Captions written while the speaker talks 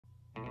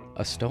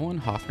A stolen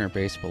Höfner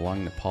bass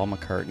belonging to Paul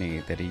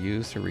McCartney that he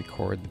used to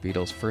record the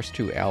Beatles' first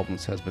two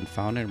albums has been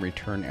found and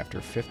returned after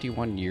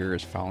 51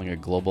 years following a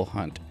global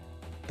hunt.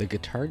 The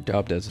guitar,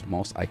 dubbed as the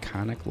most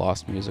iconic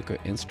lost musical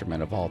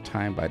instrument of all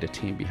time by the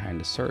team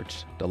behind the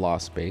search, the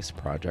Lost Bass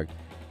Project,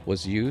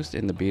 was used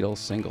in the Beatles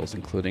singles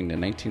including the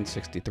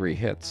 1963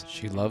 hits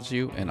She Loves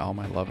You and All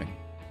My Loving.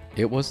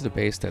 It was the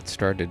bass that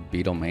started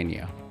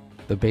Beatlemania.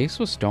 The bass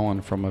was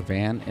stolen from a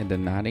van in the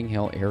Notting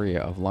Hill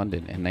area of London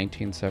in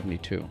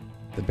 1972.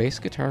 The bass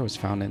guitar was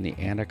found in the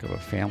attic of a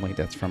family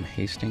that's from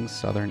Hastings,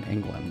 southern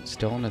England,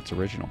 still in its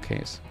original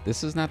case.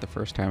 This is not the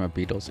first time a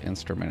Beatles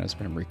instrument has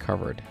been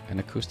recovered. An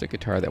acoustic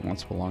guitar that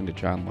once belonged to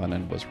John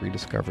Lennon was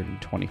rediscovered in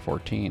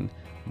 2014,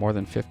 more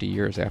than 50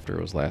 years after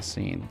it was last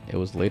seen. It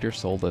was later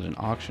sold at an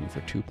auction for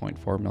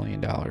 $2.4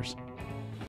 million.